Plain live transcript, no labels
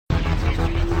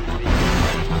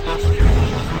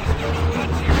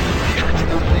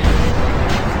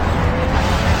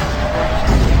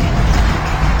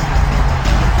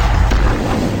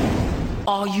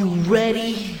Are you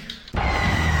ready?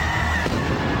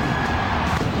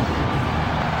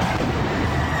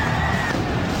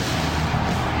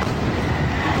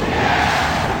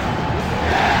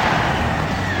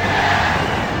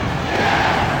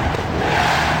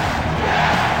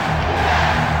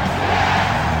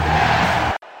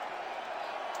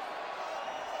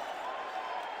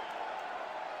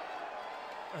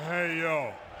 Hey,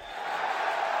 yo.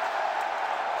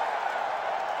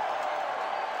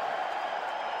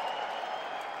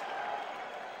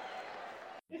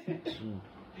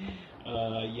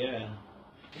 Yeah.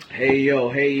 Hey yo,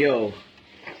 hey yo.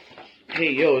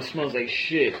 Hey yo, it smells like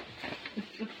shit.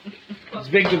 It's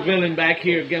Vic the Villain back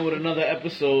here again with another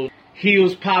episode.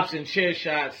 Heels, pops, and chair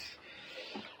shots.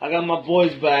 I got my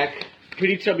boys back.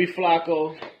 Pretty chubby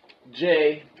Flacco,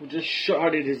 Jay, who just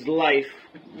started his life.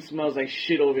 It smells like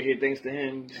shit over here thanks to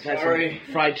him. Just had some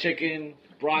fried chicken,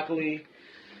 broccoli.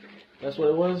 That's what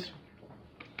it was?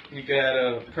 You got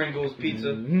a Pringles pizza.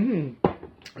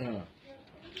 Mm-hmm.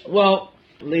 Well,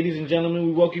 ladies and gentlemen,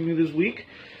 we welcome you this week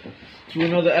to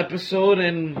another episode,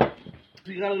 and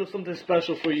we got a little something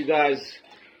special for you guys.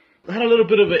 I had a little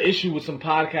bit of an issue with some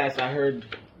podcasts I heard.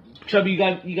 Chubby, you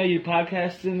got your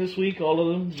podcasts in this week, all of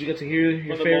them? Did you get to hear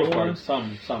your favorite ones?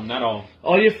 Some, not all.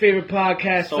 All your favorite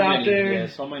podcasts So out many, there? yeah,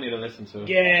 so many to listen to.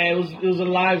 Yeah, it was a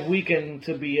live weekend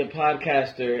to be a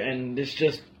podcaster, and it's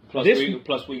just...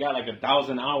 Plus we got like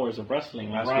 1,000 hours of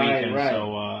wrestling last weekend,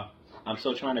 so I'm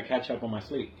still trying to catch up on my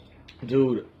sleep.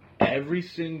 Dude, every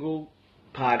single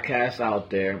podcast out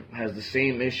there has the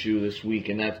same issue this week,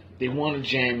 and that they want to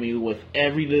jam you with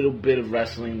every little bit of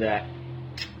wrestling that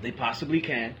they possibly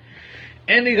can,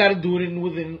 and they got to do it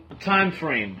within a time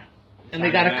frame, and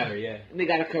they got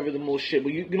to cover the most shit.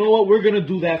 But you know what? We're gonna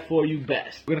do that for you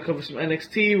best. We're gonna cover some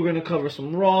NXT. We're gonna cover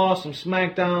some Raw, some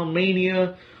SmackDown,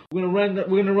 Mania. We're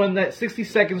gonna run that 60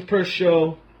 seconds per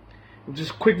show, with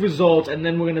just quick results, and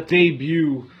then we're gonna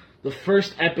debut the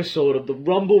first episode of the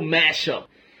Rumble Mashup,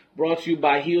 brought to you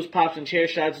by Heels, Pops, and Chair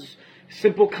Shots.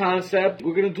 Simple concept.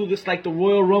 We're going to do this like the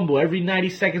Royal Rumble. Every 90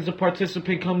 seconds a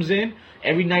participant comes in.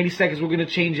 Every 90 seconds we're going to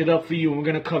change it up for you. And we're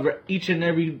going to cover each and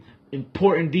every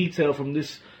important detail from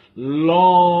this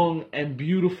long and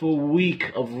beautiful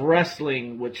week of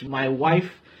wrestling, which my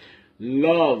wife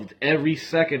loved every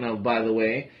second of, by the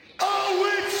way.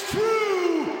 Oh, it's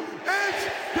true! It's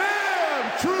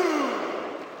damn true!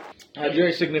 How'd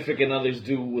your significant others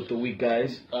do with the week,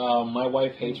 guys? My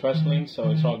wife hates wrestling,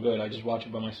 so it's all good. I just watch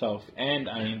it by myself, and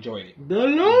I enjoyed it. The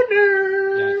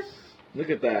loner! Yes. Look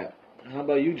at that. How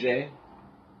about you, Jay?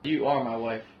 You are my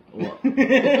wife.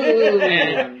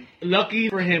 And lucky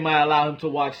for him, I allow him to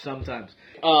watch sometimes.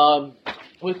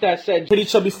 With that said, Pretty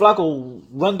Chubby Flacco,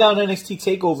 run down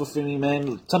NXT TakeOver for me,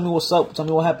 man. Tell me what's up. Tell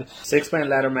me what happened. 6-man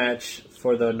ladder match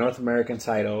for the North American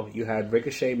title. You had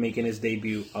Ricochet making his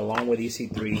debut along with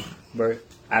EC3,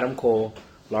 Adam Cole,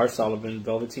 Lars Sullivan,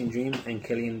 Velveteen Dream, and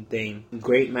Killian Dane.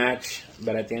 Great match,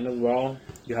 but at the end of the Raw,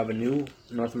 you have a new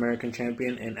North American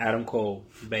champion in Adam Cole,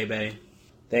 baby.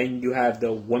 Then you have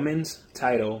the women's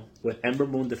title with Ember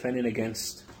Moon defending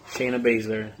against Shayna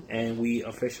Baszler, and we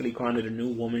officially crowned a new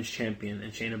women's champion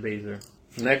in Shayna Baszler.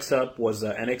 Next up was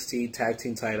the NXT Tag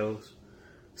Team Titles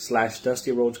 /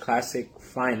 Dusty Rhodes Classic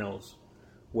Finals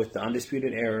with the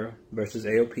Undisputed Era versus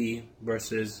AOP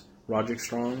versus Roderick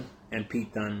Strong and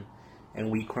Pete Dunne. And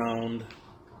we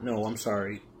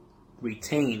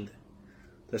retained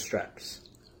the straps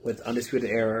with Undisputed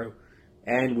Era.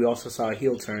 And we also saw a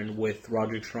heel turn with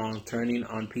Roderick Strong turning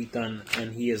on Pete Dunne,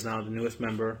 and he is now the newest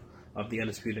member of the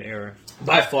Undisputed Era.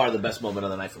 By far the best moment of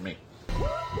the night for me.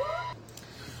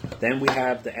 Then we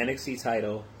have the NXT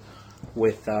title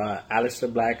with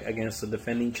Aleister Black against the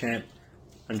defending champ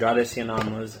Andrade Cien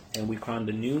Almas, and we crowned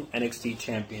the new NXT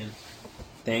champion.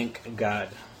 Thank God.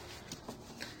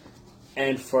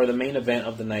 And for the main event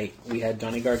of the night, we had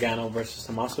Johnny Gargano versus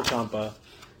Tommaso Ciampa.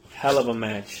 Hell of a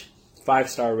match.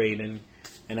 5-star rating.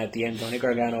 And at the end, Johnny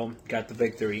Gargano got the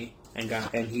victory,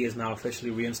 and he is now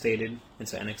officially reinstated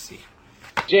into NXT.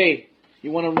 Jay,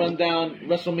 you want to run down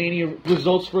WrestleMania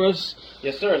results for us?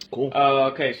 Yes, sir. Cool.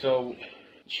 Okay, so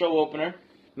show opener.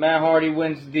 Matt Hardy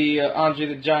wins the Andre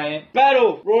the Giant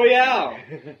Battle Royale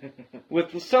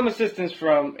with some assistance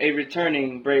from a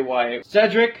returning Bray Wyatt.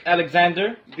 Cedric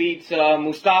Alexander beats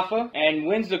Mustafa and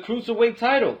wins the Cruiserweight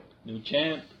title. New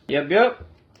champ. Yep.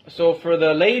 So for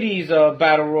the ladies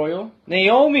Battle Royal,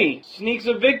 Naomi sneaks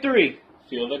a victory.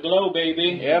 Feel the glow,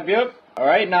 baby. Yep.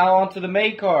 Alright, now on to the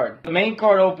main card. The main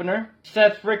card opener,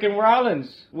 Seth frickin'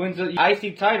 Rollins wins the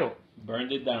IC title.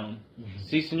 Burned it down.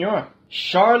 Si, senor.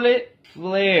 Charlotte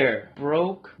Flair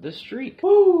broke the streak.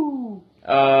 Woo!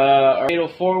 Our Fatal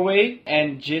 4-Way,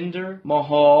 and Jinder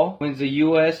Mahal wins the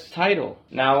U.S. title.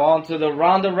 Now on to the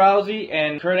Ronda Rousey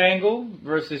and Kurt Angle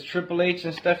versus Triple H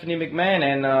and Stephanie McMahon.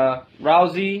 And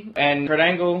Rousey and Kurt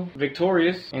Angle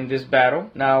victorious in this battle.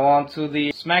 Now on to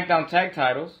the SmackDown Tag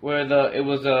Titles, where it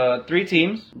was 3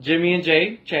 teams. Jimmy and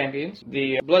Jay, champions.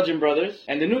 The Bludgeon Brothers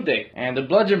and the New Day. And the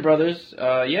Bludgeon Brothers,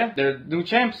 they're new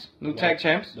champs. New tag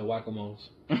champs. The Whack-A-Moles.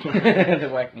 The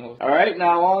Whack-A-Moles. Alright,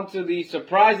 now on to the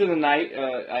surprise of the night.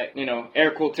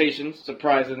 Air quotations,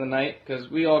 surprise of the night. Because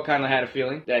we all kind of had a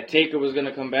feeling that Taker was going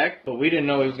to come back. But we didn't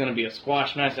know it was going to be a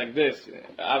squash match like this.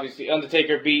 Obviously,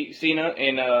 Undertaker beat Cena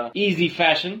in easy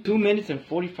fashion. 2 minutes and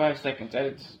 45 seconds.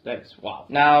 That's wow.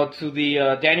 Now to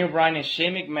the Daniel Bryan and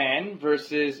Shane McMahon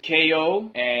versus KO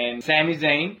and Sami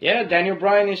Zayn. Yeah, Daniel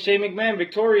Bryan and Shane McMahon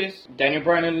victorious. Daniel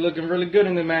Bryan looking really good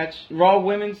in the match. Raw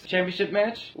Women's Championship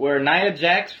match, where Nia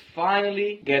Jax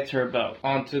finally gets her belt.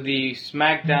 On to the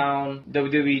SmackDown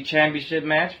WWE Championship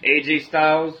match. AJ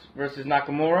Styles versus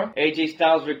Nakamura. AJ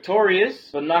Styles victorious,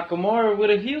 but Nakamura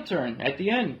with a heel turn at the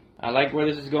end. I like where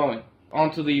this is going. On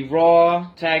to the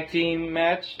Raw Tag Team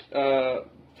match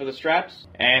for the straps.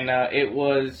 And it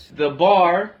was The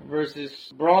Bar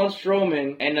versus Braun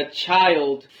Strowman and a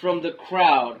child from the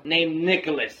crowd named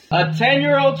Nicholas. A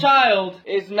 10-year-old child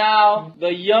is now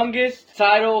the youngest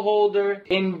title holder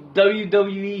in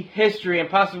WWE history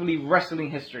and possibly wrestling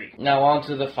history. Now on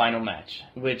to the final match,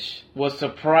 which was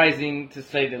surprising to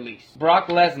say the least. Brock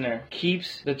Lesnar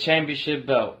keeps the championship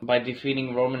belt by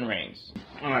defeating Roman Reigns.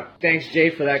 Alright, thanks Jay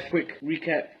for that quick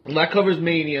recap. That covers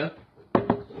Mania.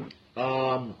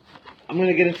 I'm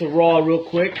gonna get into Raw real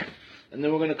quick, and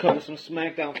then we're gonna cover some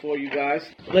SmackDown for you guys.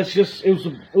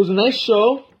 It was a nice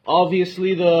show.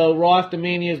 Obviously, the Raw after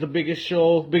Mania is the biggest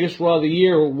show, biggest Raw of the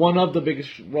year, or one of the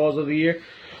biggest Raws of the year.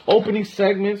 Opening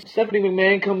segments, Stephanie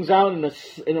McMahon comes out in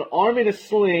an arm in a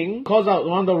sling, calls out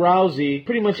Ronda Rousey,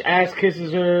 pretty much ass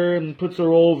kisses her and puts her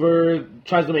over,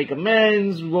 tries to make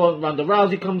amends. Ronda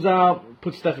Rousey comes out,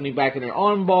 puts Stephanie back in her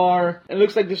armbar. It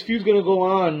looks like this feud's gonna go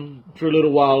on for a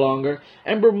little while longer.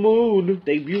 Ember Moon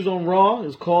debuts on Raw,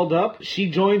 is called up. She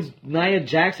joins Nia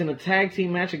Jax in a tag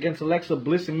team match against Alexa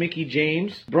Bliss and Mickie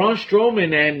James. Braun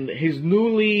Strowman and his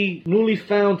newly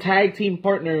found tag team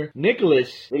partner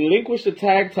Nicholas relinquished the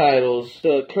tag titles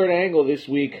to Kurt Angle this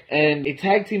week, and a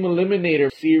tag team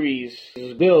eliminator series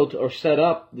is built or set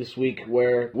up this week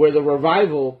where the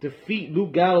Revival defeat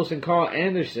Luke Gallows and Carl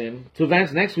Anderson to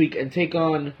advance next week and take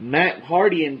on Matt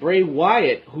Hardy and Bray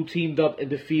Wyatt, who teamed up and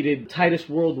defeated Titus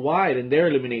Worldwide in their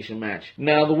elimination match.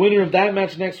 Now, the winner of that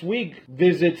match next week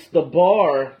visits The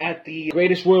Bar at the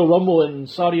Greatest Royal Rumble in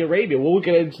Saudi Arabia. We'll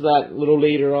get into that a little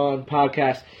later on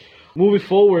podcast. Moving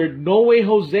forward, No Way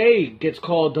Jose gets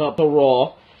called up to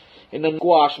Raw in a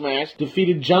squash match,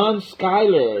 defeated John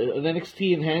Skyler, an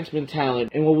NXT enhancement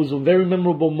talent. And what was a very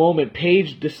memorable moment,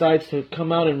 Paige decides to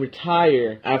come out and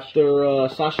retire after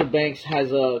Sasha Banks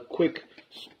has a quick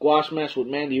squash match with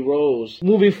Mandy Rose.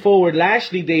 Moving forward,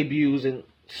 Lashley debuts and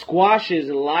squashes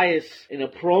Elias in a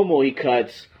promo he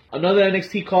cuts. Another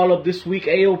NXT call-up this week,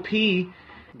 AOP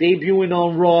debuting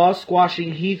on Raw,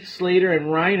 squashing Heath Slater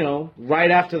and Rhino. Right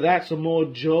after that,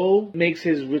 Samoa Joe makes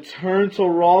his return to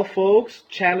Raw, folks.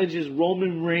 Challenges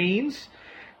Roman Reigns.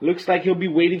 Looks like he'll be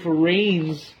waiting for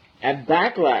Reigns at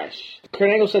Backlash. Kurt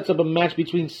Angle sets up a match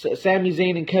between Sami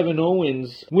Zayn and Kevin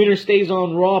Owens. Winner stays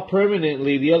on Raw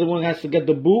permanently. The other one has to get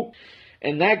the boot.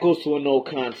 And that goes to a no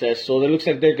contest. So it looks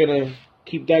like they're going to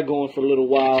keep that going for a little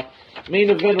while. Main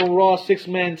event on Raw,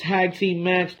 6-man tag team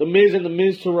match. The Miz and the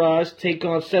Miztourage take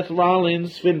on Seth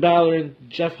Rollins, Finn Balor, and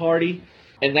Jeff Hardy.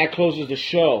 And that closes the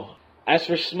show. As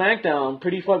for SmackDown,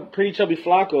 pretty chubby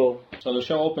Flacco. So the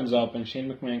show opens up and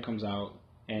Shane McMahon comes out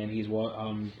and he's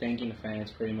thanking the fans,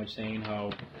 pretty much saying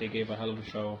how they gave a hell of a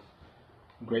show.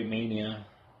 Great Mania.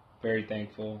 Very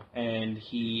thankful. And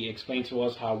he explained to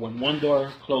us how when one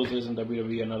door closes in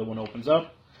WWE, another one opens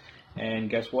up. And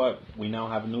guess what? We now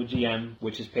have a new GM,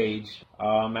 which is Paige.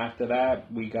 After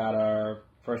that, we got our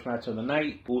first match of the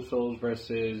night, Usos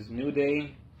versus New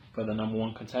Day for the number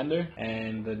 1 contender,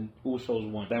 and the Usos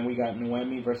won. Then we got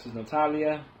Noemi versus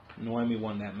Natalya. Noemi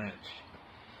won that match.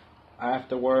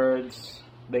 Afterwards,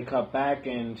 they cut back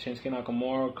and Shinsuke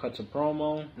Nakamura cuts a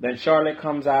promo. Then Charlotte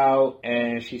comes out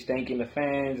and she's thanking the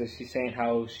fans and she's saying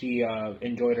how she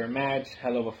enjoyed her match,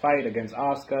 hell of a fight against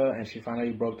Asuka, and she finally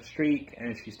broke the streak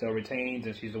and she still retains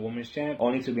and she's the women's champ,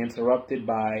 only to be interrupted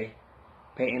by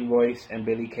Peyton Royce and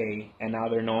Billie Kay, and now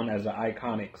they're known as the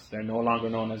Iconics. They're no longer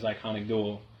known as Iconic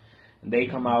Duo. And they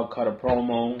come out, cut a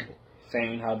promo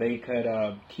saying how they could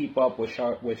keep up with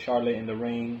Charlotte in the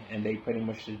ring, and they pretty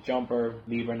much just jump her,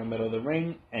 leave her in the middle of the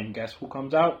ring, and guess who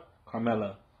comes out?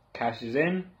 Carmella. cashes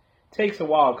in. Takes a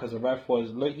while because the ref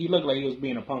he looked like he was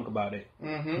being a punk about it.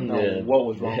 Mm-hmm. What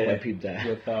was wrong peeped that.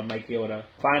 with Mike Chioda.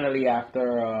 Finally, after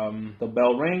the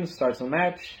bell rings, starts the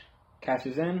match,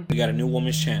 cashes in. We got a new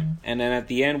women's champ. And then at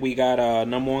the end, we got a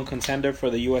number one contender for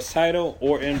the U.S. title,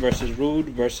 Orton versus Rude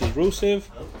versus Rusev.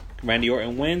 Randy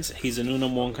Orton wins. He's a new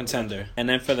number one contender. And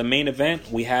then for the main event,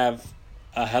 we have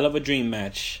a hell of a dream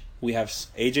match. We have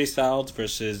AJ Styles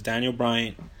versus Daniel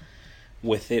Bryan,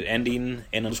 with it ending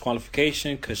in a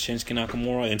disqualification because Shinsuke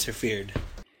Nakamura interfered.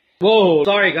 Whoa,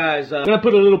 sorry guys. I'm going to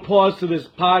put a little pause to this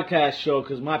podcast show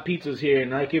because my pizza's here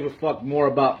and I give a fuck more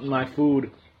about my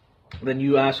food than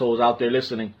you assholes out there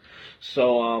listening.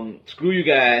 So, screw you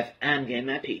guys. I'm getting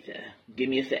my pizza. Give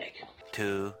me a sec.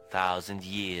 2,000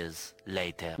 years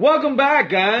later. Welcome back,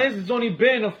 guys. It's only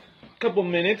been a couple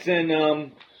minutes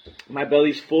and my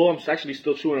belly's full. I'm actually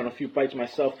still chewing on a few bites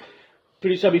myself.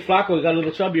 Pretty chubby Flacco. You got a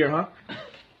little chubbier, huh?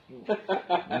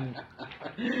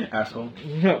 Asshole.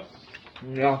 Yeah.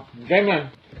 Yeah. Okay,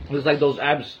 man. Looks like those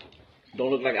abs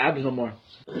don't look like abs no more.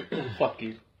 Fuck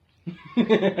you.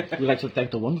 We'd like to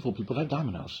thank the wonderful people at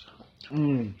Domino's.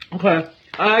 Okay.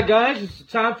 Alright, guys. It's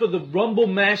time for the Rumble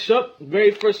mashup.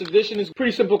 Very first edition. It's a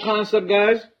pretty simple concept,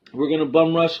 guys. We're going to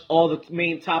bum rush all the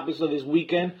main topics of this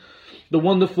weekend. The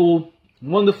wonderful,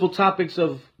 wonderful topics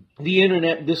of the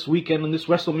internet this weekend, on this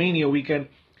WrestleMania weekend.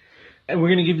 And we're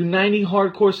going to give you 90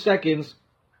 hardcore seconds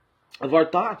of our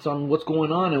thoughts on what's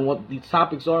going on and what these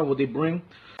topics are and what they bring.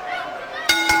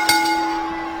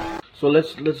 So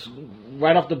let's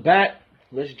right off the bat,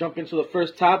 let's jump into the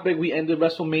first topic. We ended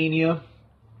WrestleMania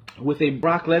with a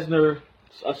Brock Lesnar,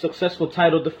 a successful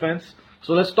title defense.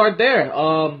 So let's start there.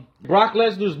 Brock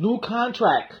Lesnar's new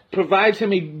contract provides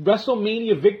him a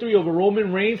WrestleMania victory over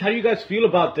Roman Reigns. How do you guys feel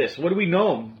about this? What do we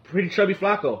know? Pretty chubby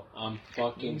Flacco. I'm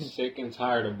fucking sick and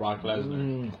tired of Brock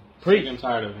Lesnar. Sick and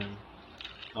tired of him.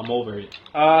 I'm over it.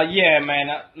 Yeah, man.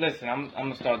 Listen, I'm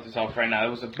gonna start this off right now. It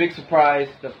was a big surprise.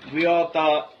 We all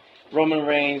thought Roman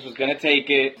Reigns was gonna take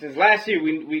it. Since last year,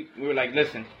 we were like,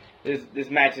 listen,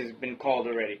 this match has been called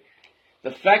already.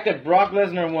 The fact that Brock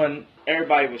Lesnar won,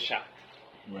 everybody was shocked.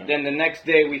 Right. Then the next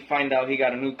day, we find out he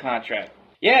got a new contract.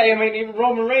 Yeah, I mean, even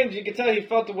Roman Reigns, you could tell he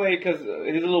felt the way because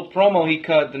his little promo he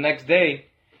cut the next day,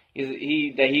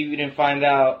 he didn't find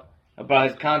out about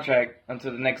his contract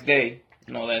until the next day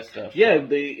and all that stuff. Yeah,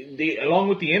 they along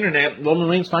with the internet, Roman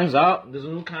Reigns finds out there's a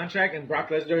new contract and Brock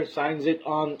Lesnar signs it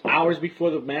on hours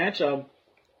before the match.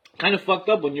 Kind of fucked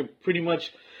up when you're pretty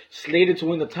much slated to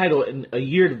win the title in a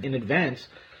year in advance.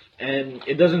 And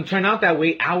it doesn't turn out that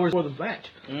way hours before the match.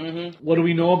 Mm-hmm. What do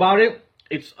we know about it?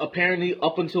 It's apparently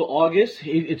up until August.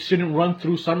 It shouldn't run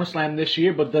through SummerSlam this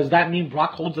year, but does that mean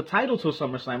Brock holds the title till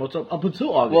SummerSlam? It's up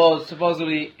until August. Well,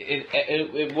 supposedly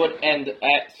it would end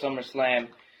at SummerSlam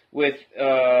with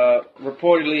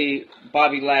reportedly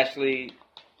Bobby Lashley.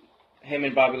 Him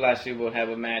and Bobby Lashley will have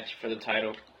a match for the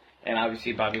title, and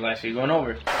obviously Bobby Lashley going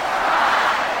over.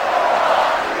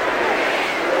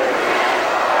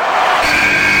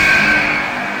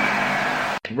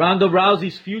 Ronda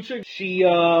Rousey's future. She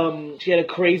had a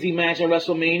crazy match at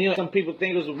WrestleMania. Some people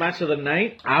think it was a match of the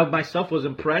night. I myself was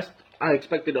impressed. I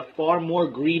expected a far more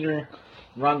greener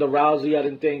Ronda Rousey. I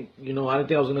didn't think I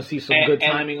was gonna see some good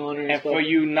timing on her. And for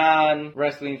you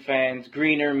non-wrestling fans,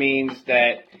 greener means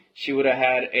that she would have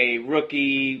had a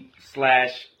rookie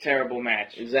 / terrible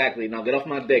match. Exactly. Now get off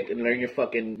my dick and learn your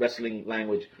fucking wrestling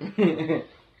language.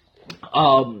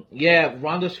 Yeah,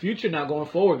 Ronda's future now going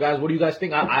forward, guys. What do you guys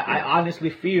think? I honestly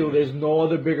feel there's no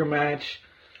other bigger match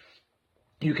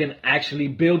you can actually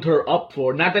build her up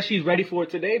for. Not that she's ready for it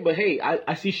today, but hey,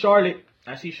 I see Charlotte.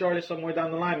 I see Charlotte somewhere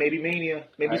down the line. Maybe Mania,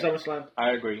 maybe SummerSlam.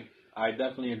 I agree. I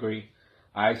definitely agree.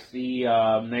 I see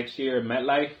next year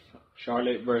MetLife,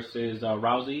 Charlotte versus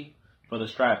Rousey for the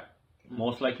strap.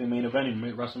 Most likely main event in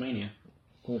WrestleMania.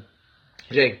 Cool.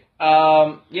 Jay.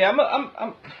 Yeah,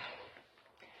 I'm.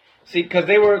 See, because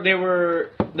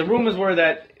the rumors were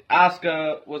that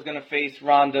Asuka was gonna face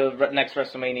Ronda next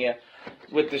WrestleMania,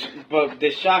 but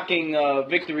the shocking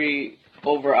victory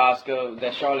over Asuka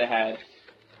that Charlotte had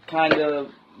kind of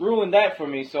ruined that for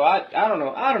me. So I don't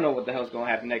know. I don't know what the hell's gonna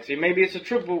happen next year. Maybe it's a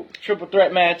triple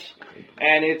threat match,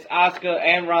 and it's Asuka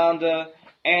and Ronda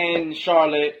and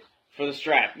Charlotte for the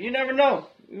strap. You never know.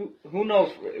 Who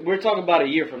knows? We're talking about a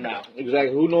year from now.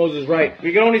 Exactly. Who knows is right.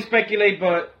 We can only speculate,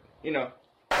 but you know.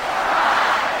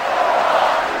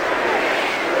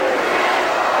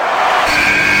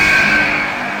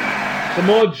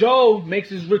 Samoa Joe makes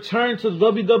his return to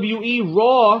WWE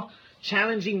Raw,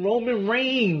 challenging Roman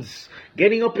Reigns,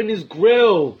 getting up in his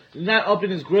grill. Not up in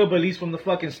his grill, but at least from the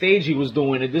fucking stage he was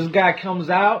doing it. This guy comes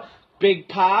out, big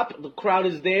pop. The crowd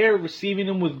is there receiving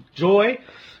him with joy.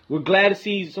 We're glad to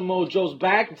see Samoa Joe's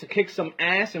back to kick some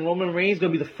ass, and Roman Reigns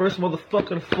going to be the first motherfucker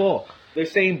to fall. They're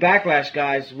saying backlash,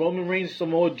 guys. Roman Reigns,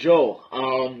 Samoa Joe.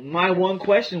 My one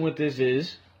question with this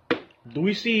is, do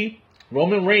we see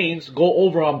Roman Reigns go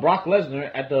over on Brock Lesnar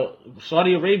at the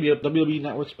Saudi Arabia WWE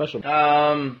Network special?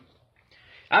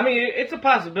 I mean, it's a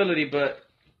possibility, but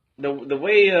the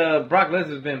way Brock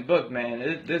Lesnar's been booked,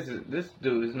 man, this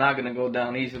dude is not gonna go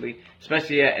down easily,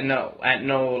 especially at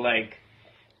no like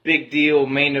big deal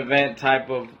main event type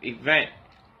of event.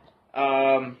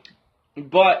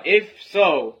 But if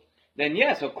so, then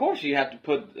yes, of course you have to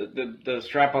put the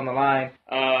strap on the line.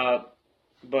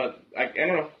 But I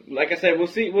don't know. Like I said, we'll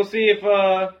see if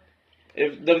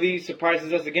WWE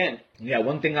surprises us again. Yeah,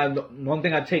 one thing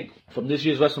I take from this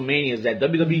year's WrestleMania is that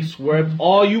WWE swerved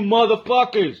all you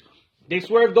motherfuckers. They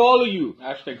swerved all of you.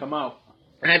 Actually, come out.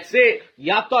 That's it.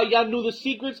 Y'all thought y'all knew the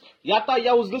secrets. Y'all thought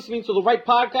y'all was listening to the right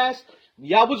podcast.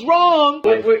 Y'all was wrong.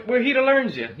 We're here to learn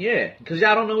you. Yeah, because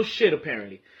y'all don't know shit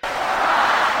apparently.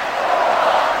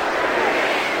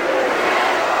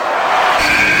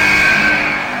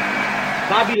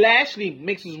 Bobby Lashley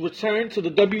makes his return to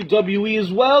the WWE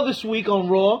as well this week on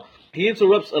Raw. He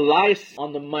interrupts Elias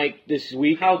on the mic this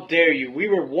week. How dare you? We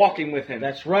were walking with him.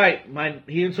 That's right.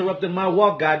 He interrupted my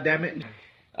walk, goddammit.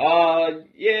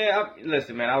 Yeah.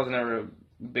 Listen, man, I was never a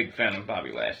big fan of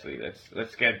Bobby Lashley.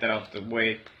 Let's get that out the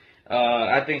way.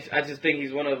 I just think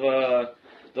he's one of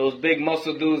those big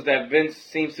muscle dudes that Vince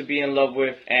seems to be in love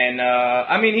with. And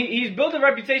I mean, he's built a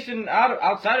reputation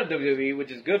outside of WWE,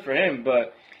 which is good for him.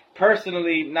 But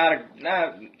personally, not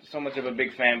so much of a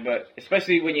big fan. But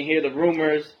especially when you hear the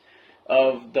rumors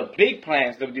of the big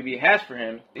plans WWE has for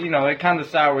him, it kind of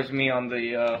sours me on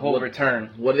the whole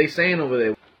return. What are they saying over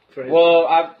there?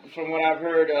 Well, from what I've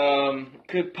heard,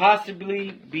 could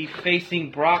possibly be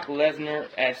facing Brock Lesnar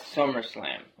at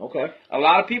SummerSlam. Okay. A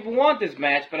lot of people want this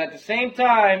match, but at the same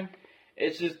time,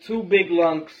 it's just two big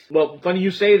lunks. Well, funny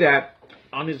you say that.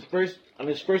 On his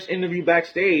first interview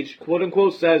backstage, quote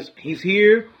unquote says he's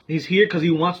here because he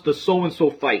wants the so and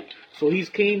so fight. So he's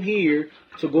came here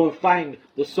to go and find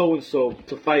the so and so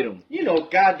to fight him. You know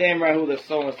goddamn right who the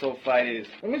so and so fight is.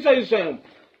 Let me tell you something.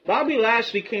 Bobby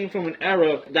Lashley came from an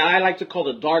era that I like to call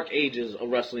the dark ages of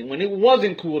wrestling, when it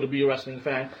wasn't cool to be a wrestling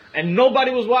fan and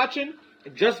nobody was watching,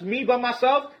 just me by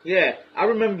myself. Yeah, I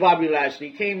remember Bobby Lashley.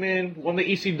 He came in, won the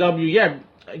ECW. Yeah,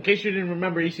 in case you didn't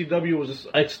remember, ECW was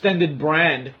an extended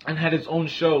brand and had its own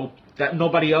show that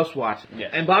nobody else watched.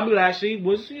 Yes. And Bobby Lashley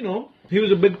was, he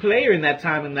was a big player in that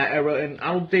time, in that era, and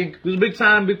I don't think he was a big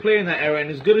player in that era,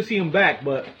 and it's good to see him back,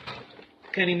 but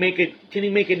can he make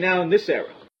it now in this era?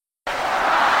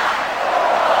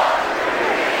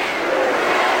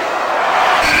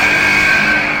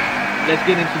 Let's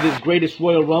get into this greatest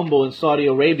Royal Rumble in Saudi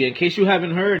Arabia. In case you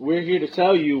haven't heard, we're here to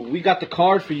tell you, we got the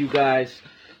card for you guys.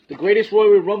 The greatest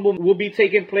Royal Rumble will be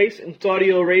taking place in Saudi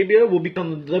Arabia. Will be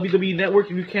on the WWE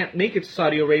Network. If you can't make it to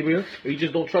Saudi Arabia, or you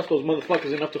just don't trust those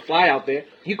motherfuckers enough to fly out there,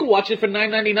 you can watch it for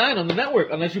 $9.99 on the network,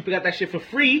 unless you got that shit for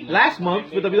free last month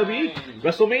for WWE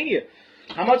WrestleMania.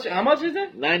 How much is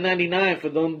it? $9.99 for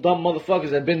them dumb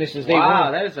motherfuckers that been there since day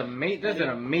Wow, one. that's an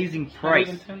amazing price.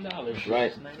 $10.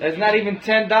 Right. That's not even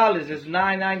 $10. It's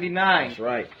 $9.99. That's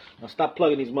right. Now stop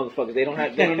plugging these motherfuckers. They don't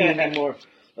need any more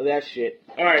of that shit.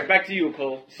 All right, back to you,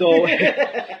 Cole. So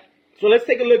let's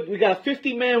take a look. We got a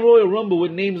 50-man Royal Rumble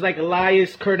with names like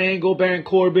Elias, Kurt Angle, Baron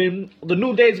Corbin. The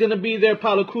New Day's gonna be there.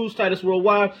 Apollo Crews, Titus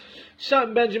Worldwide,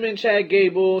 Shelton Benjamin, Chad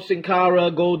Gable, Sin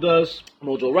Cara, Goldust,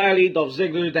 Mojo Riley, Dolph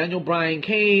Ziggler, Daniel Bryan,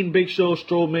 Kane, Big Show,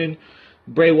 Strowman,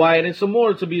 Bray Wyatt, and some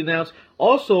more to be announced.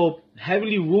 Also,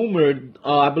 heavily rumored,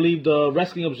 I believe the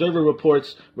Wrestling Observer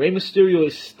reports, Rey Mysterio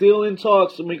is still in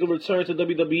talks to make a return to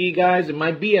WWE, guys. It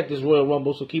might be at this Royal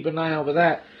Rumble, so keep an eye out for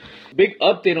that. Big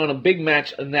update on a big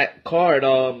match in that card,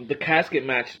 the casket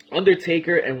match.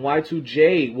 Undertaker and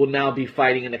Y2J will now be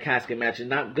fighting in the casket match. It's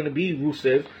not going to be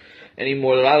Rusev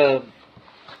anymore. A lot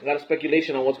of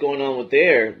speculation on what's going on with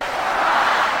there.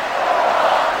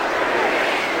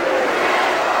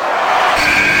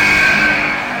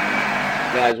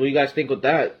 Guys, what do you guys think with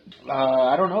that?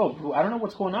 I don't know. I don't know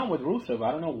what's going on with Rusev.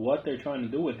 I don't know what they're trying to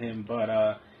do with him,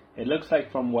 but it looks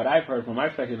like from what I've heard, from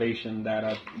my speculation,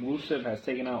 that Rusev has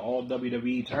taken out all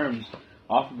WWE terms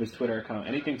off of his Twitter account.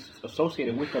 Anything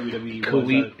associated with WWE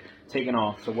was taken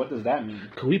off. So what does that mean?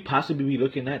 Could we possibly be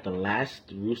looking at the last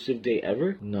Rusev Day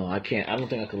ever? No, I can't. I don't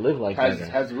think I could live like that.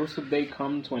 Has Rusev Day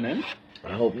come to an end?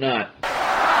 I hope not.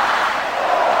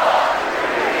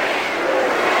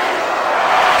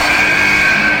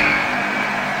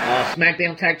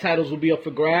 SmackDown tag titles will be up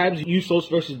for grabs. Usos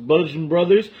versus Bludgeon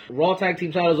Brothers. Raw tag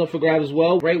team titles up for grabs as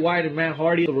well. Bray Wyatt and Matt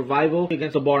Hardy, the Revival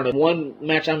against the Bar. One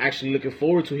match I'm actually looking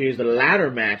forward to here is the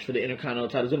ladder match for the Intercontinental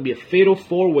title. It's going to be a fatal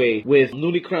four-way with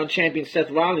newly crowned champion Seth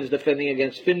Rollins defending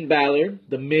against Finn Balor,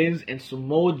 The Miz, and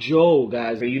Samoa Joe,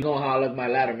 guys. You know how I love my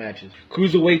ladder matches.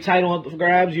 Cruiserweight title up for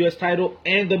grabs, US title,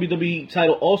 and WWE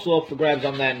title also up for grabs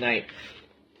on that night.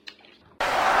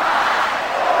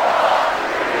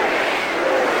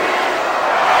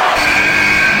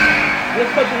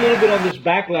 Let's touch a little bit on this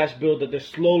Backlash build that they're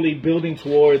slowly building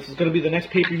towards. It's going to be the next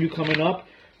pay-per-view coming up.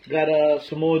 Got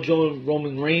Samoa Joe and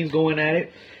Roman Reigns going at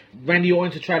it. Randy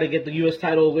Orton to try to get the U.S.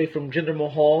 title away from Jinder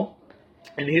Mahal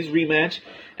in his rematch.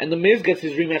 And The Miz gets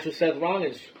his rematch with Seth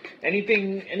Rollins.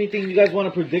 Anything you guys want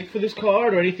to predict for this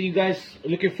card? Or anything you guys are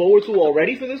looking forward to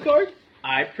already for this card?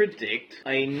 I predict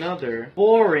another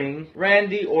boring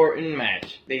Randy Orton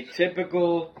match. The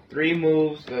typical 3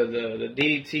 moves, the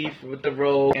DDT with the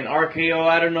rope, an RKO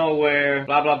out of nowhere,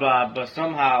 blah, blah, blah. But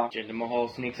somehow, Jinder Mahal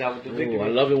sneaks out with the victory. I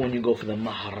love it when you go for the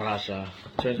Maharaja.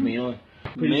 Turns me on.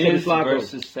 Miz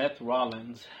versus Seth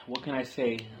Rollins. What can I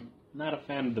say? Not a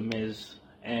fan of The Miz.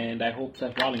 And I hope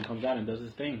Seth Rollins comes out and does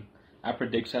his thing. I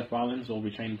predict Seth Rollins will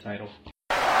retain the title.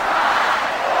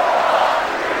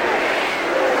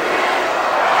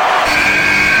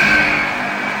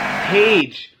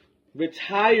 Paige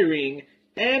retiring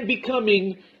and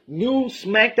becoming new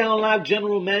SmackDown Live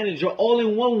general manager all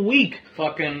in 1 week.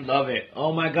 Fucking love it.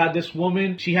 Oh my God, this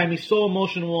woman, she had me so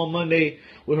emotional on Monday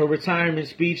with her retirement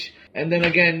speech. And then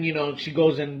again, you know, she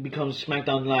goes and becomes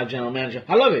SmackDown Live general manager.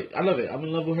 I love it. I'm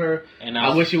in love with her. And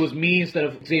I wish it was me instead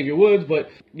of Xavier Woods, but,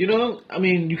 you know, I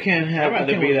mean, you can't have... I'd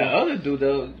rather be that other dude,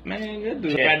 though. Man, that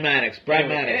dude. Brad Maddox.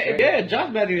 Right? Yeah,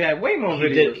 Josh Matthews had way more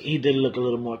videos. He did look a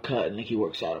little more cut, and he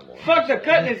works out more. Fuck the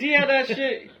cutness. He had that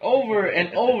shit over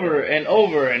and over and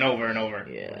over and over and over.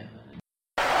 Yeah.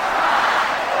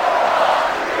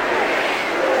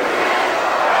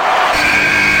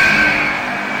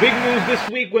 Big news this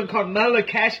week when Carmella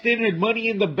cashed in her Money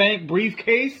in the Bank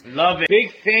briefcase. Love it.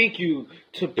 Big thank you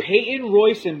to Peyton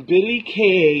Royce and Billy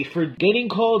Kay for getting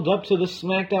called up to the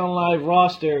SmackDown Live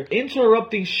roster,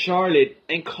 interrupting Charlotte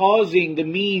and causing the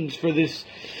memes for this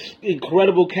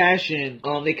incredible cash-in.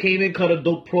 They came in, cut a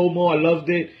dope promo. I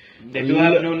loved it. They do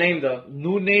have a new name, though.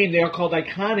 New name. They are called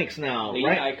Iconics now,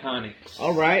 right? Iconics.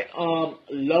 All right.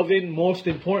 Most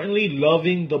importantly,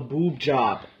 loving the boob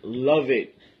job. Love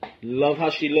it. Love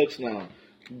how she looks now.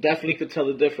 Definitely could tell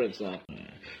the difference now.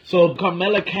 So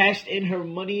Carmella cashed in her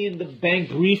Money in the Bank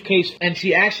briefcase, and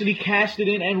she actually cashed it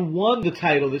in and won the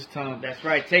title this time. That's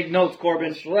right. Take notes,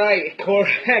 Corbin. That's right.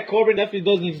 Corbin definitely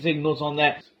does need to take notes on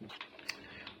that.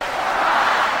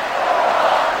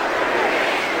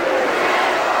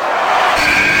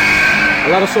 A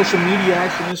lot of social media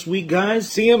action this week, guys.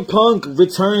 CM Punk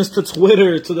returns to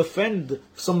Twitter to defend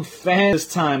some fans this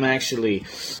time, actually.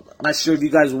 I'm not sure if you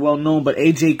guys are well known, but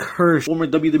AJ Kirsch, former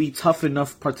WWE Tough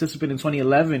Enough participant in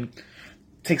 2011,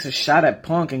 takes a shot at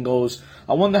Punk and goes,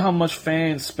 I wonder how much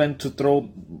fans spend to throw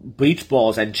beach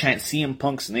balls and chant CM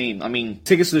Punk's name. I mean,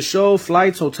 tickets to the show,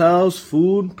 flights, hotels,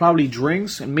 food, probably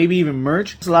drinks, and maybe even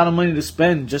merch. It's a lot of money to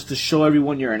spend just to show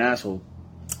everyone you're an asshole.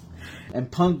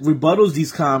 And Punk rebuttals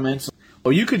these comments.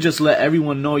 Or you could just let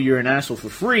everyone know you're an asshole for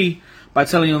free by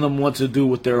telling them what to do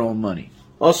with their own money.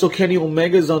 Also, Kenny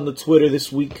Omega's on the Twitter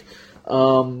this week.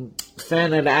 Fan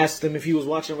had asked him if he was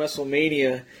watching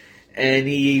WrestleMania, and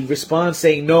he responds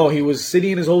saying no. He was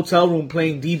sitting in his hotel room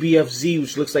playing DBFZ,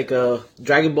 which looks like a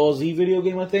Dragon Ball Z video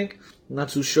game, I think. I'm not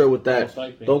too sure with that.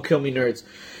 Don't kill me, nerds.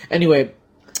 Anyway,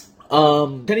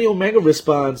 Kenny Omega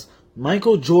responds,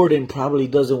 Michael Jordan probably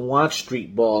doesn't watch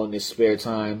street ball in his spare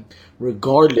time,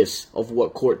 regardless of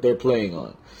what court they're playing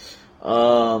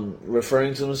on.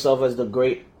 Referring to himself as the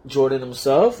great Jordan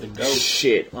himself.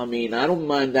 Shit. I mean, I don't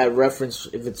mind that reference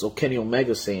if it's Kenny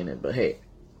Omega saying it, but hey.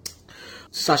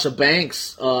 Sasha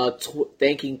Banks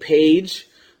thanking Paige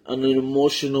on an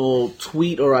emotional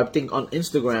tweet, or I think on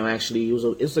Instagram, actually. It was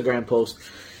an Instagram post.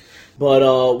 But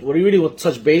what I really want to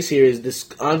touch base here is this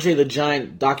Andre the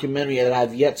Giant documentary that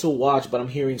I've yet to watch, but I'm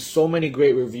hearing so many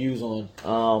great reviews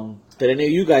on. Did any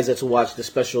of you guys get to watch the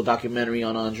special documentary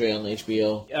on Andre on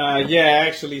HBO? Yeah, I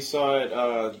actually saw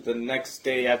it the next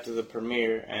day after the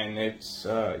premiere, and it's,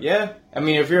 yeah. I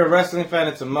mean, if you're a wrestling fan,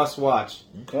 it's a must-watch.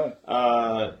 Okay.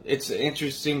 It's an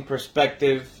interesting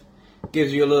perspective,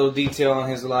 gives you a little detail on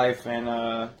his life, and,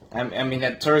 I mean,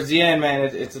 towards the end, man,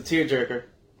 it's a tearjerker.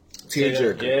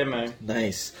 Tearjerker. Yeah, man.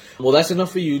 Nice. Well, that's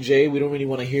enough for you, Jay. We don't really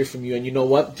want to hear from you. And you know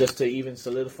what? Just to even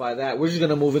solidify that, we're just going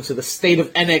to move into the state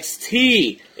of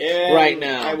NXT right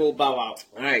now. I will bow out.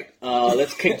 All right.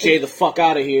 Let's kick Jay the fuck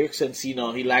out of here since, he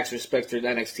lacks respect for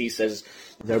NXT. Says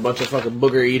they're a bunch of fucking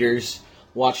booger eaters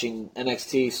watching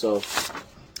NXT. So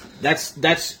that's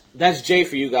Jay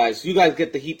for you guys. You guys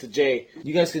get the heat to Jay.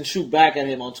 You guys can shoot back at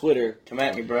him on Twitter. Come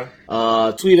at me, bro.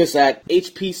 Tweet us at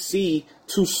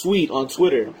HPC2Sweet on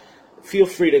Twitter. Feel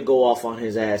free to go off on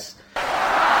his ass.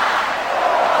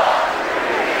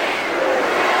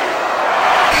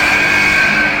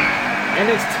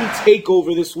 NXT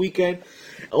TakeOver this weekend.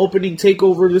 Opening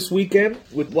TakeOver this weekend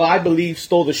with what I believe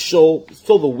stole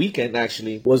the weekend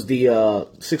actually, was the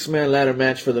 6-man ladder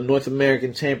match for the North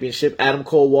American Championship. Adam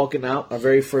Cole walking out, our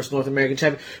very first North American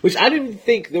champion, which I didn't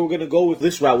think they were going to go with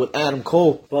this route with Adam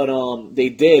Cole, but they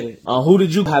did. Who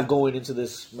did you have going into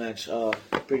this match,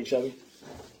 Pretty Chubby?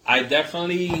 I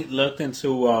definitely looked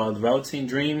into the Velveteen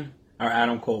Dream or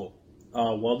Adam Cole.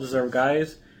 Well-deserved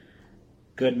guys.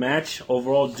 Good match.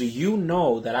 Overall, do you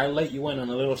know that I let you in on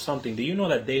a little something? Do you know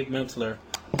that Dave Meltzer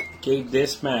gave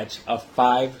this match a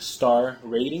 5-star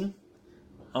rating?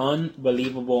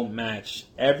 Unbelievable match.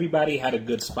 Everybody had a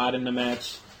good spot in the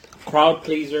match. Crowd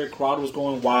pleaser. Crowd was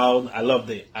going wild. I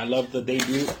loved it. I loved the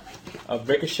debut of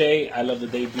Ricochet. I loved the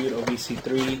debut of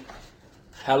EC3.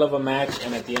 Hell of a match.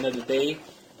 And at the end of the day,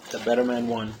 the better man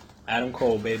won. Adam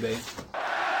Cole, baby.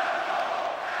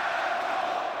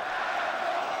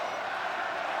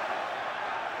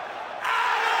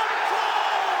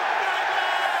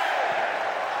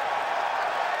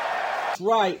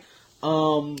 Right.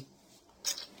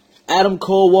 Adam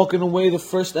Cole walking away the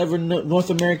first ever North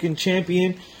American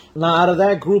champion. Now, out of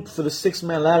that group for the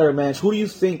 6-man ladder match, who do you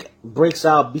think breaks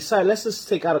out? Besides, let's just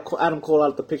take Adam Cole out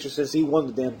of the picture since he won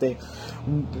the damn thing.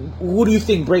 Who do you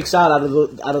think breaks out of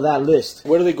that list?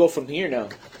 Where do they go from here now?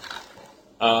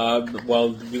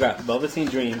 Well, you got Velveteen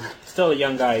Dream, still a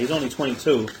young guy. He's only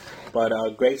 22, but a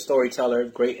great storyteller,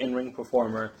 great in-ring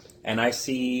performer, and I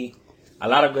see a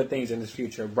lot of good things in his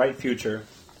future, bright future.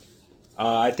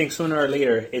 I think sooner or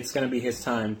later, it's going to be his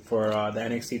time for the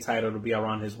NXT title to be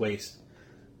around his waist.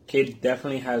 Kid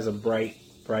definitely has a bright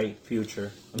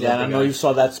future. Yeah, and I know you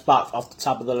saw that spot off the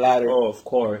top of the ladder. Oh, of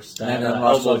course. That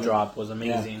elbow drop was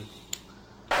amazing.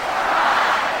 Yeah.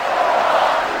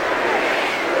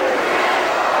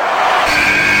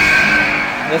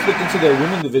 Let's look into the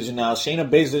women's division now. Shayna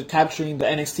Baszler capturing the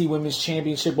NXT Women's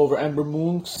Championship over Ember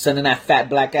Moon, sending that fat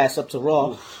black ass up to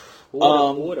Raw. Who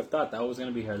would have thought that was going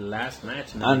to be her last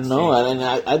match in NXT? I know, and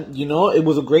I it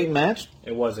was a great match.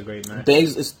 It was a great match.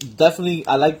 It's definitely,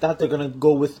 I like that they're going to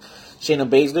go with Shayna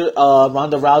Baszler.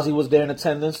 Ronda Rousey was there in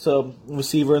attendance to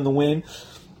receive her in the win.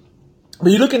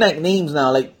 But you're looking at names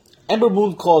now, like Ember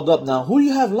Moon called up now. Who do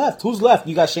you have left? Who's left?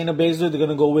 You got Shayna Baszler, they're going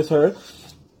to go with her.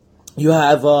 You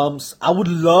have, I would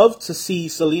love to see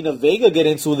Selena Vega get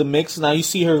into the mix. Now you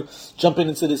see her jumping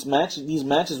into these matches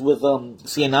with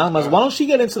Cien Almas. Why don't she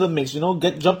get into the mix?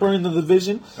 Jump her in the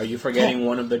division. Are you forgetting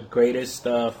one of the greatest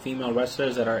female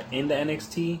wrestlers that are in the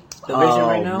NXT division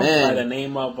right now? Man. By the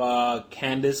name of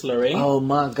Candice LeRae. Oh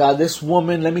my God, this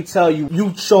woman! Let me tell you,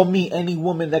 you show me any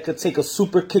woman that could take a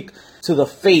super kick to the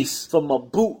face from a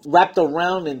boot wrapped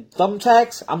around in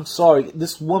thumbtacks. I'm sorry,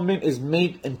 this woman is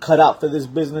made and cut out for this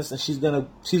business, and she's gonna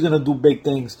do big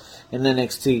things in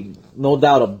NXT, no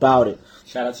doubt about it.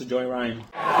 Shout out to Joey Ryan.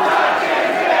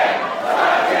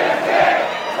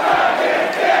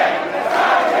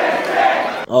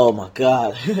 Oh my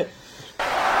God.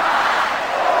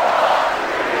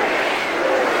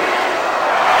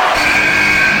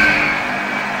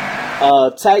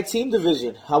 Tag team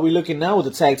division. How we looking now with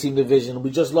the tag team division? We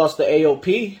just lost the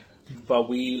AOP, but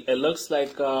it looks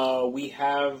like we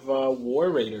have War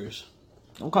Raiders.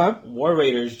 Okay. War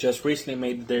Raiders just recently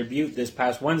made their debut this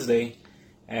past Wednesday,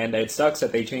 and it sucks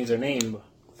that they changed their name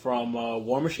from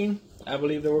War Machine, I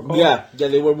believe they were called. Yeah,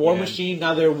 they were War Machine.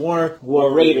 Now they're War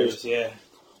Raiders. Yeah.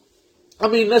 I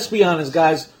mean, let's be honest,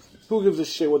 guys. Who gives a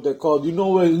shit what they're called? You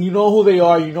know who they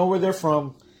are. You know where they're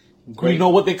from. You know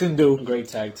what they can do. Great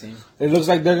tag team. It looks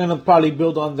like they're gonna probably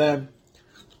build on them.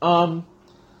 I'm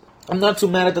not too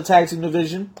mad at the tag team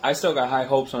division. I still got high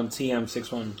hopes on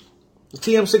TM61. The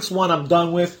TM61 I'm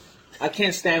done with. I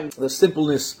can't stand the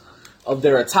simpleness of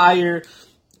their attire.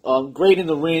 Great in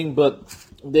the ring, but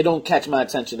they don't catch my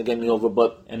attention to get me over.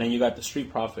 And then you got the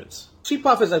Street Profits. Street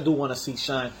Profits I do want to see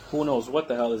shine. Who knows what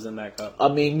the hell is in that cup? I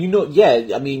mean,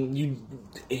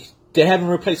 they haven't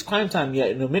replaced Crime Time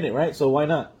yet in a minute, right? So why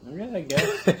not? Yeah, I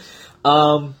guess.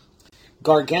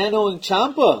 Gargano and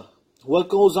Ciampa What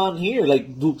goes on here?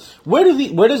 Like, where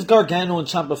does Gargano and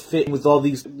Ciampa fit with all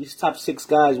these top 6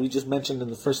 guys we just mentioned in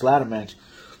the first ladder match?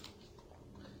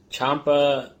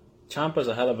 Ciampa's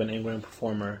a hell of an in-ring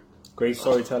performer. Great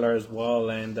storyteller as well,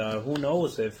 and who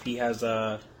knows if he has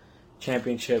a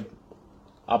championship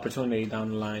opportunity down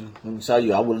the line. Let me tell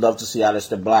you, I would love to see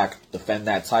Aleister Black defend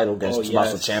that title against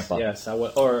Tommaso Ciampa. Yes, I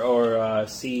would, or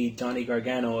see Johnny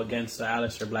Gargano against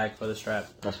Aleister Black for the strap.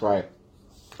 That's right.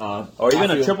 Or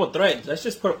even a triple threat. Let's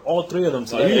just put all 3 of them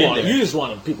together. You just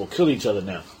want people to kill each other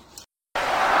now.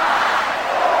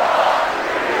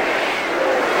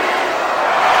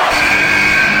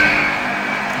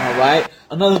 All right.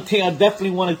 Another thing I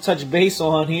definitely want to touch base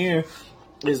on here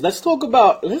is let's talk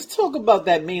about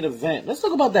that main event. Let's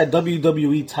talk about that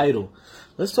WWE title.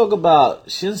 Let's talk about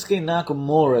Shinsuke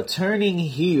Nakamura turning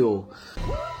heel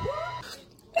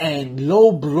and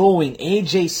low blowing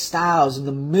AJ Styles in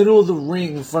the middle of the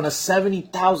ring in front of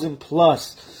 70,000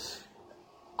 plus.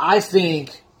 I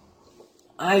think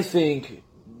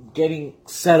getting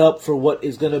set up for what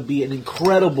is going to be an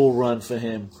incredible run for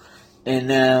him. And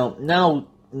now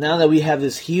that we have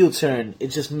this heel turn, it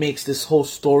just makes this whole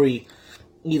story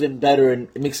even better, and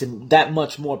it makes it that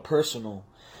much more personal.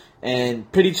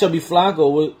 And Pretty Chubby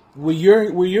Flacco, were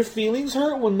your feelings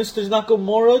hurt when Mr.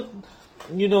 Nakamura,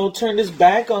 turned his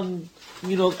back on,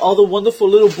 all the wonderful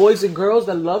little boys and girls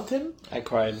that loved him? I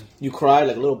cried. You cried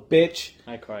like a little bitch?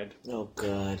 I cried. Oh,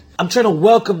 God. I'm trying to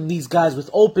welcome these guys with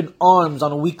open arms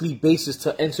on a weekly basis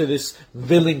to enter this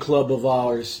villain club of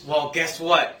ours. Well, guess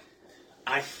what?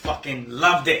 I fucking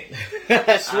loved it.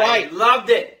 That's right. I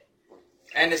loved it.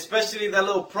 And especially that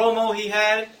little promo he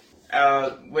had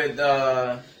with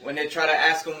when they try to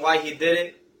ask him why he did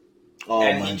it. Oh,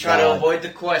 and he tried to avoid the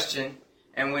question.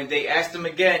 And when they asked him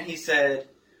again, he said,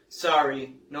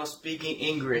 "Sorry, no speaking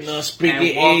English." No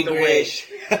speaking and walked English.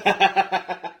 Away.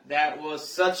 That was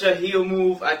such a heel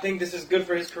move. I think this is good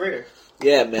for his career.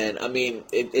 Yeah, man. I mean,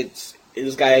 this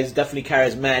guy is definitely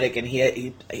charismatic, and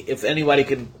he if anybody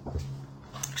can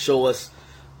show us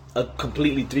a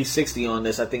completely 360 on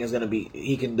this, I think it's gonna be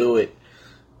he can do it.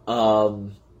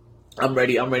 I'm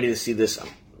ready to see this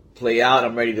play out.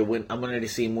 I'm ready to win. I'm ready to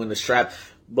see him win the strap.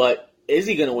 But is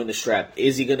he gonna win the strap?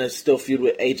 Is he gonna still feud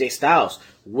with AJ Styles?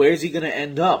 Where's he gonna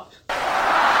end up?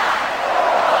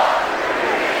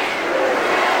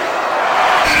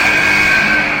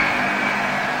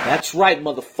 That's right,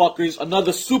 motherfuckers.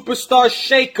 Another superstar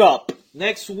shakeup.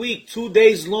 Next week, 2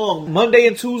 days long, Monday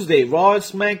and Tuesday, Raw and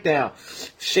SmackDown.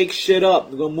 Shake shit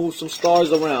up. We're gonna move some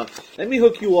stars around. Let me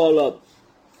hook you all up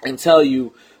and tell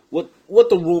you what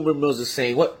the rumor mills is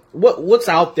saying. What's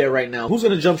out there right now? Who's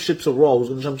gonna jump ship to Raw? Who's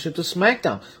gonna jump ship to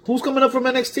SmackDown? Who's coming up from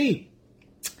NXT?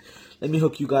 Let me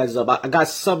hook you guys up. I got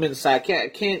some insight.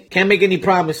 Can't make any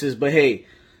promises, but hey,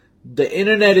 the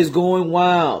internet is going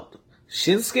wild.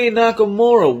 Shinsuke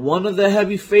Nakamura, one of the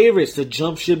heavy favorites to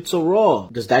jump ship to Raw.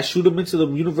 Does that shoot him into the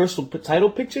Universal title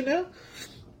picture now?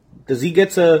 Does he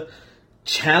get to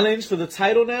challenge for the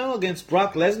title now against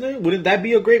Brock Lesnar? Wouldn't that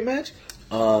be a great match?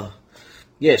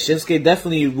 Yeah, Shinsuke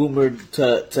definitely rumored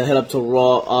to head up to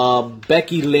Raw.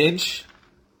 Becky Lynch,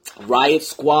 Riot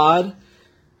Squad,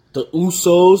 the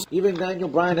Usos, even Daniel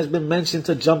Bryan has been mentioned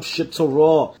to jump ship to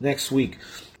Raw next week.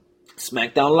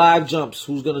 SmackDown Live jumps.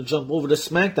 Who's going to jump over to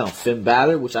SmackDown? Finn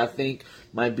Balor, which I think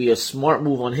might be a smart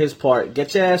move on his part.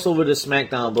 Get your ass over to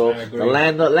SmackDown, bro. The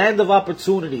land of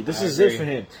opportunity. This is it for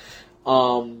him.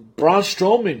 Braun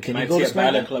Strowman, can you go to SmackDown?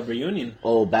 Balor Club reunion.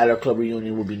 Oh, Balor Club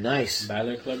reunion would be nice.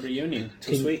 Balor Club reunion.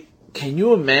 Too sweet. Can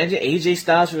you imagine AJ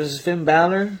Styles versus Finn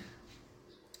Balor?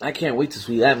 I can't wait to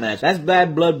see that match. That's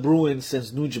bad blood brewing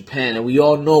since New Japan, and we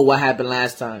all know what happened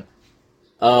last time.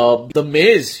 The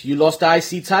Miz, you lost the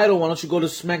IC title. Why don't you go to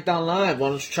SmackDown Live? Why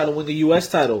don't you try to win the US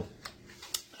title?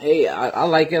 Hey, I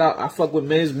like it. I fuck with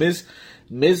Miz.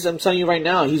 Miz, I'm telling you right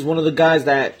now, he's one of the guys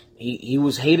that he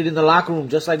was hated in the locker room,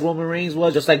 just like Roman Reigns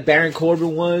was, just like Baron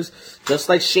Corbin was, just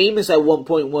like Sheamus at one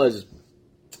point was.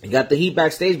 He got the heat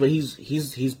backstage, but he's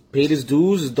paid his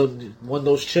dues, has won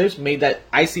those chips, made that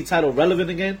IC title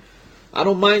relevant again. I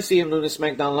don't mind seeing him on the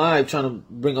SmackDown Live trying to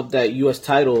bring up that US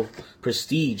title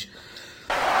prestige.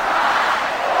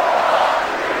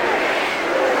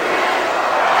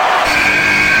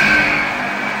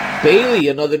 Bayley,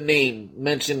 another name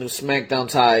mentioned of SmackDown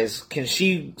ties. Can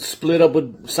she split up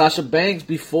with Sasha Banks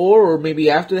before or maybe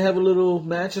after they have a little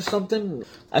match or something?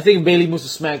 I think Bayley moves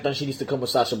to SmackDown. She needs to come with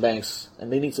Sasha Banks,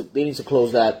 and they need to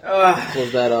close that.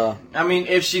 I mean,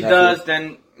 if she does,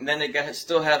 then they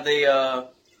still have the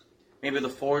maybe the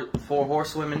four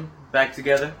horsewomen back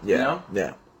together. Yeah, you know?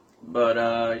 yeah. But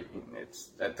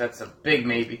that's a big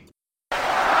maybe.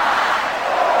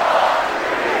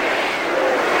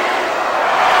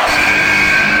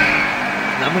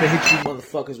 I'm gonna hit you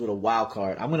motherfuckers with a wild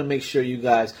card. I'm gonna make sure I'm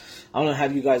gonna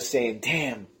have you guys saying,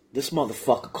 damn, this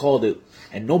motherfucker called it,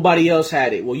 and nobody else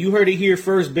had it. Well, you heard it here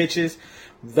first, bitches.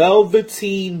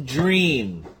 Velveteen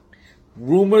Dream.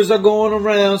 Rumors are going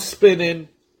around spinning.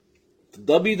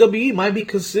 The WWE might be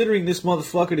considering this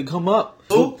motherfucker to come up.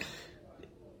 Who?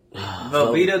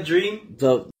 Velveeta Dream?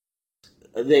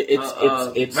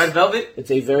 It's Red Velvet?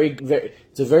 It's a very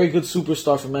good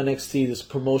superstar from NXT. This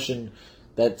promotion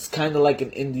that's kind of like an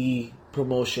indie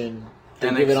promotion. They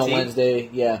give it on NXT? Wednesday.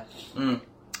 Yeah.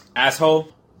 Asshole.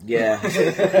 Yeah.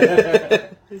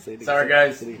 Sorry,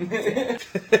 guys.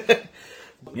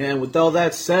 Yeah, and with all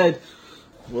that said,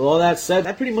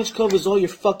 that pretty much covers all your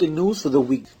fucking news for the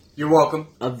week. You're welcome.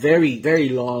 A very, very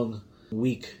long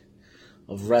week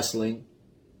of wrestling.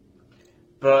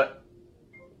 But,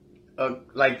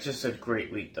 just a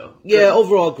great week, though. Yeah,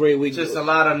 overall great week. Just a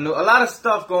lot of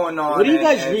stuff going on. What do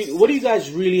you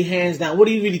guys really hands down? What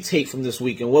do you really take from this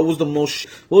weekend? What was the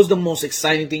most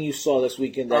exciting thing you saw this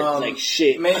weekend? That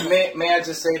shit. May I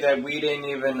just say that we didn't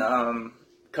even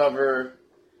cover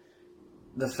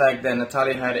the fact that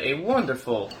Natalia had a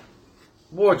wonderful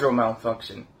wardrobe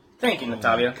malfunction. Thank you,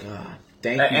 Natalia. God,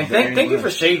 thank you for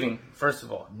shaving. First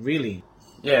of all, really.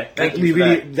 Yeah, thank you for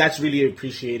that. That's really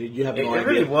appreciated. You have no idea. It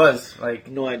really was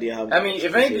no idea how. I mean,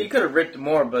 if anything, you could have ripped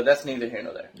more, but that's neither here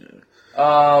nor there.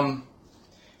 Yeah.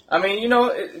 I mean,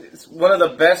 it's one of the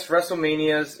best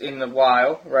WrestleManias in a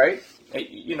while, right?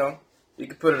 You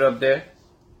could put it up there.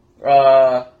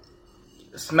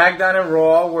 SmackDown and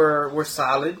Raw were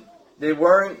solid. They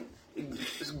weren't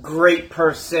great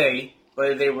per se,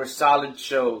 but they were solid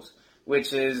shows,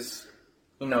 which is,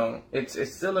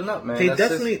 it's still enough, man. They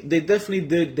definitely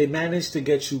did. They managed to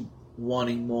get you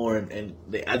wanting more, and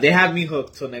they have me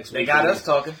hooked till next week. They got us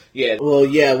talking. Yeah. Well,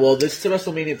 this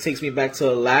WrestleMania takes me back to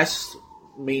the last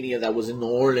Mania that was in New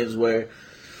Orleans, where,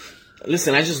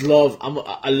 listen, I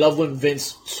love when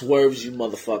Vince swerves you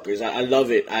motherfuckers. I love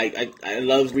it. I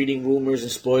love reading rumors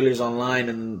and spoilers online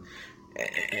and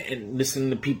listening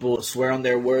to people swear on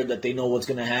their word that they know what's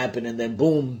gonna happen, and then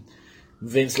boom,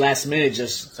 Vince last minute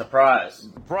just surprise,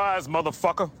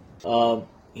 motherfucker.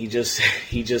 He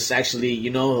just actually,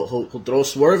 he'll throw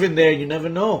swerve in there. You never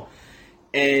know,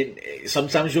 and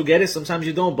sometimes you'll get it, sometimes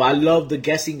you don't. But I love the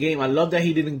guessing game. I love that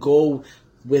he didn't go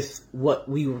with what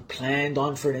we were planned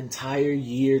on for an entire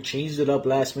year. Changed it up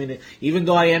last minute. Even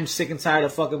though I am sick and tired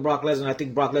of fucking Brock Lesnar, I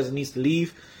think Brock Lesnar needs to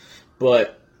leave.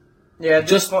 But yeah, at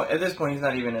this point, he's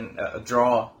not even a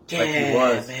draw like he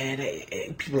was. Man,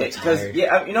 people are tired.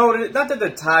 Yeah, you know what it is? Not that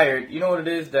they're tired. You know what it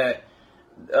is? That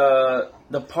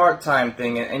the part-time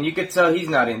thing, and you could tell he's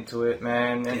not into it,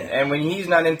 man. And when he's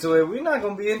not into it, we're not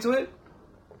gonna be into it.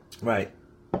 Right.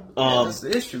 That's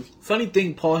the issue. Funny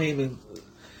thing, Paul Heyman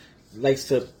likes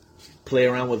to play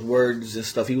around with words and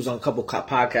stuff. He was on a couple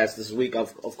podcasts this week,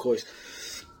 of course.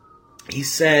 He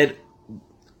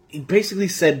basically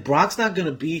said Brock's not going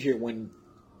to be here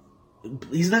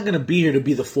he's not going to be here to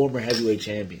be the former heavyweight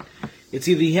champion. It's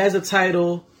either he has a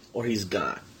title or he's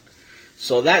gone.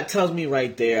 So that tells me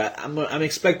right there, I'm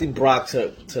expecting Brock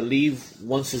to leave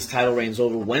once his title reign's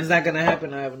over. When's that going to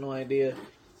happen? I have no idea.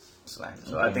 So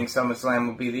I think SummerSlam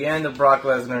will be the end of Brock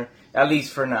Lesnar, at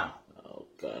least for now. Oh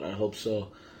God, I hope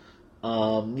so.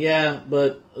 Yeah,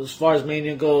 but as far as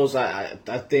Mania goes, I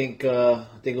think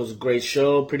it was a great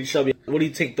show. Pretty chubby. What do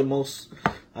you take the most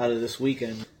out of this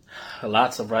weekend?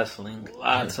 Lots of wrestling,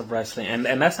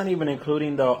 and that's not even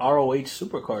including the ROH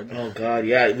Supercard. Oh God,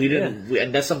 yeah, we didn't,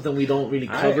 and that's something we don't really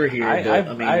cover here.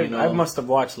 I must have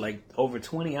watched like over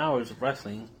 20 hours of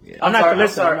wrestling. Yeah. I'm not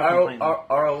sorry.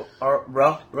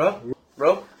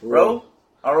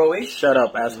 ROH. Shut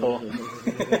up, asshole.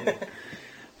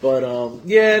 But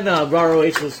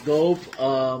ROH was dope.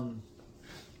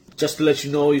 Just to let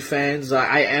you know, you fans,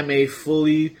 I am a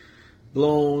fully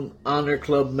blown Honor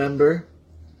Club member.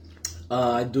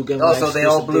 I do get. Oh, so they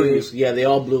all blew you? Yeah, they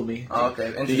all blew me. Oh,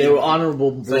 okay, and they were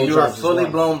honorable. So you were fully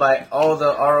blown by all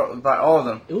of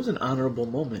them. It was an honorable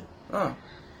moment. Oh.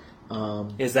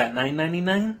 Is that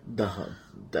 $9.99?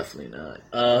 Definitely not.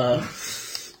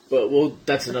 But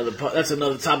that's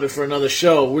another topic for another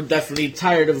show. We're definitely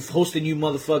tired of hosting you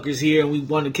motherfuckers here, and we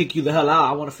want to kick you the hell out.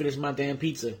 I want to finish my damn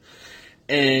pizza,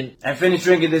 and finish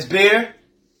drinking this beer,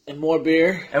 and more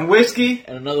beer, and whiskey,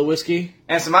 and another whiskey,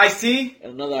 and some iced tea,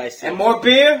 and another iced tea, and more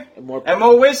beer, and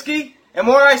more whiskey, and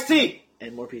more iced tea,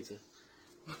 and more pizza.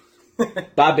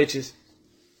 Bye, bitches.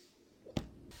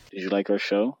 Did you like our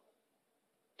show?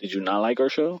 Did you not like our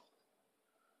show?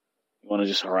 You want to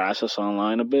just harass us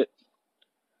online a bit?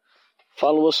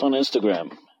 Follow us on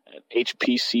Instagram at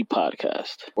HPC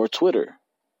Podcast or Twitter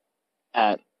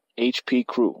at HP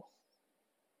Crew.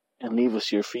 and leave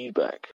us your feedback.